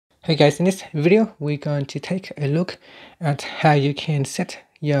Hey guys, in this video, we're going to take a look at how you can set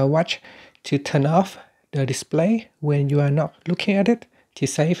your watch to turn off the display when you are not looking at it to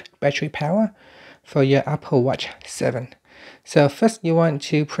save battery power for your Apple Watch 7. So first you want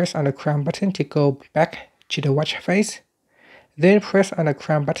to press on the crown button to go back to the watch face. Then press on the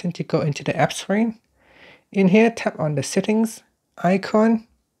crown button to go into the app screen. In here, tap on the settings icon.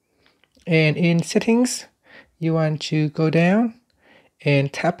 And in settings, you want to go down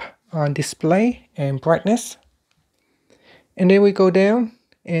and tap on display and brightness, and then we go down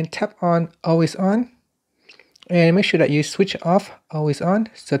and tap on always on and make sure that you switch off always on,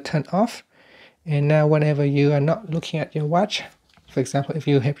 so turn off. And now whenever you are not looking at your watch, for example if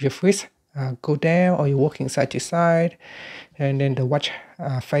you have your wrist go down or you're walking side to side, and then the watch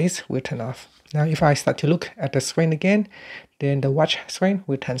face will turn off. Now if I start to look at the screen again, then the watch screen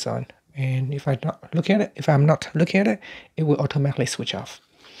will turn on, and if I'm not looking at it, it will automatically switch off.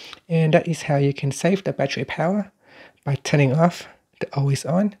 And that is how you can save the battery power by turning off the always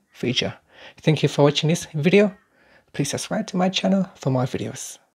on feature. Thank you for watching this video. Please subscribe to my channel for more videos.